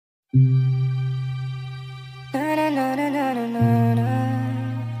Na na na na na na na na.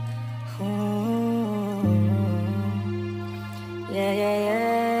 Ooh. Yeah, yeah,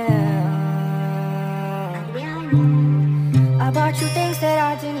 yeah. I bought you things that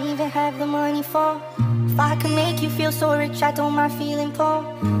I didn't even have the money for. If I could make you feel so rich, I don't mind feeling poor.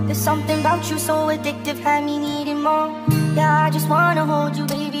 There's something about you so addictive, had me needing more. Yeah, I just wanna hold you,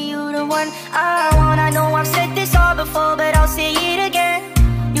 baby, you the one I want. I know I've said this all before, but I'll say it again.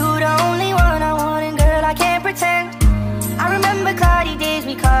 You the only one I want, and girl, I can't pretend. I remember cloudy days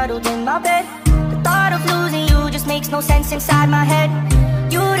we cuddled in my bed. The thought of losing you just makes no sense inside my head.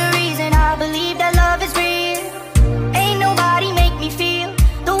 You the reason I believe that love is real. Ain't nobody make me feel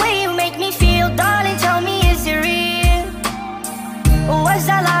the way you make me feel. Darling, tell me, is it real? Or was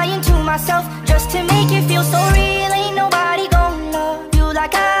I lying to myself just to make you feel so real? Ain't nobody gon' love you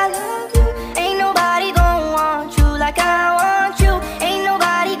like I love you. Ain't nobody gon' want you like I want you. Ain't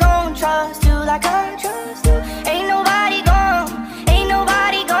nobody gon' trust you like I trust you. Ain't nobody gon', ain't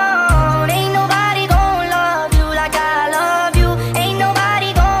nobody gon', ain't nobody gon' love you like I love you. Ain't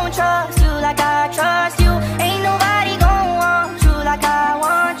nobody gon' trust you like I trust you. Ain't nobody gon' want you like I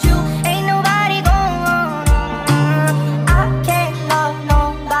want you. Ain't nobody gon' want. I can't love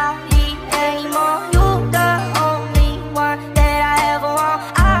nobody anymore. You the only one that I ever want.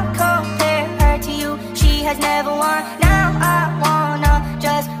 I compare her to you, she has never won. Now I wanna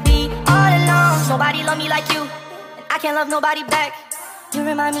just be all alone. Nobody love me like you, and I can't love nobody back. You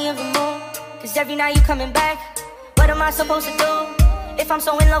remind me of the moon, cause every night you coming back. What am I supposed to do if I'm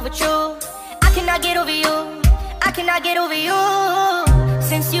so in love with you? I cannot get over you, I cannot get over you.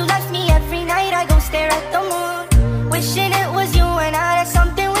 Since you left me, every night I go stare at the moon, wishing it was you and I, that's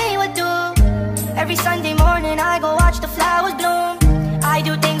something we would do. Every Sunday morning I go watch the flowers bloom. I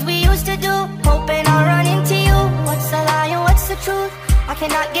do things we used to do, hoping I'll run into you. What's a lie and what's the truth? I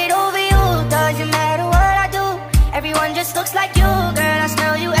cannot get over you, doesn't matter what I do. Everyone just looks like you, girl, I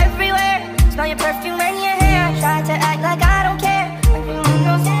smell you everywhere. Smell your perfume and your hair. I try to act like I don't care, everyone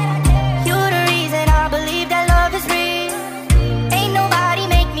knows that I care. You the reason I believe that love is real. Ain't nobody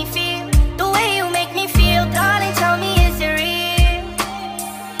make me feel the way you make me feel. Darling, tell me, is it real?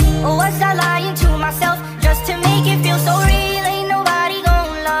 Or was I lying to myself just to make it feel so real? Ain't nobody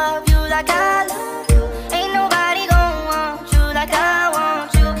gon' love you like I love you. Ain't nobody gon' want you like I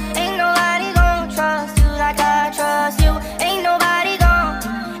want you. Ain't nobody gon' trust you like I trust you. Ain't nobody gon',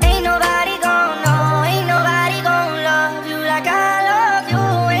 ain't nobody gon' know. Ain't nobody gon' love you like I love you.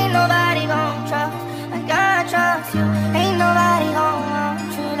 Ain't nobody gon' trust like I trust you. Ain't nobody gon' want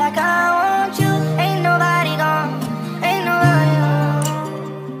you like I want you. Ain't nobody gon', ain't nobody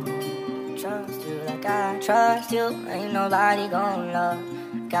gon' trust you like I trust you. Ain't nobody gon' love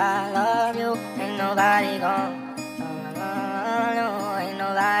like I love you. Ain't nobody gon', no, no, no, no, ain't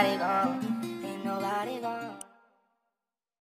nobody gon'.